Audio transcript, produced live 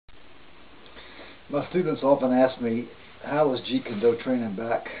My students often ask me, how was Jeet Kune Do training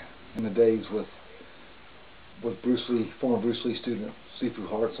back in the days with Bruce Lee, former Bruce Lee student Sifu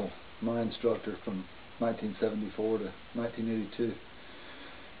Hartzell, my instructor from 1974 to 1982.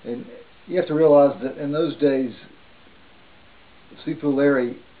 And you have to realize that in those days, Sifu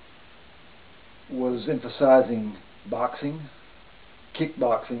Larry was emphasizing boxing,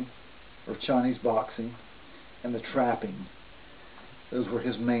 kickboxing, or Chinese boxing, and the trapping. Those were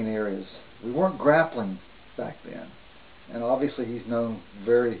his main areas. We weren't grappling back then. And obviously he's known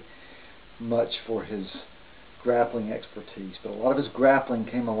very much for his grappling expertise. But a lot of his grappling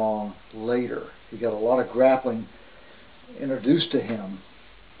came along later. He got a lot of grappling introduced to him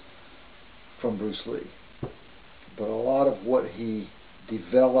from Bruce Lee. But a lot of what he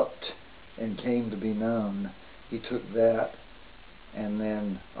developed and came to be known, he took that, and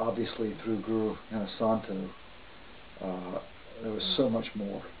then obviously through Guru Inosanto, there was so much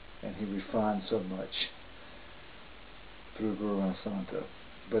more, and he refined so much through Guru Inosanto.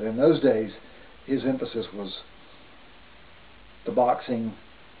 But in those days, his emphasis was the boxing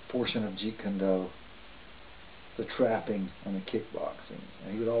portion of Jeet Kune Do, the trapping, and the kickboxing.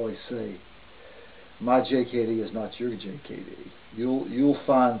 And he would always say, my JKD is not your JKD. You'll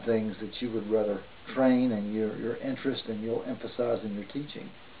find things that you would rather train and your interest, and you'll emphasize in your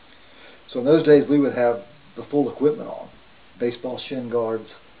teaching. So in those days, we would have the full equipment on. Baseball shin guards,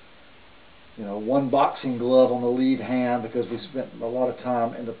 one boxing glove on the lead hand, because we spent a lot of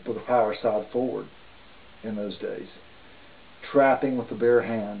time with the power side forward in those days. Trapping with the bare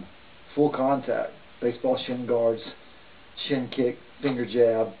hand, full contact, baseball shin guards, shin kick, finger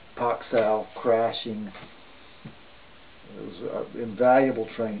jab, pak sao, crashing. It was invaluable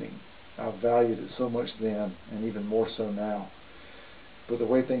training. I valued it so much then, and even more so now. But the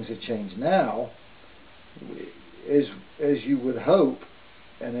way things have changed now, as you would hope,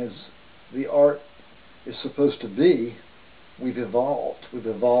 and as the art is supposed to be, we've evolved. We've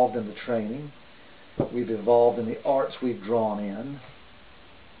evolved in the training. We've evolved in the arts we've drawn in.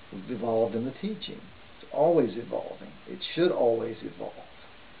 We've evolved in the teaching. It's always evolving. It should always evolve.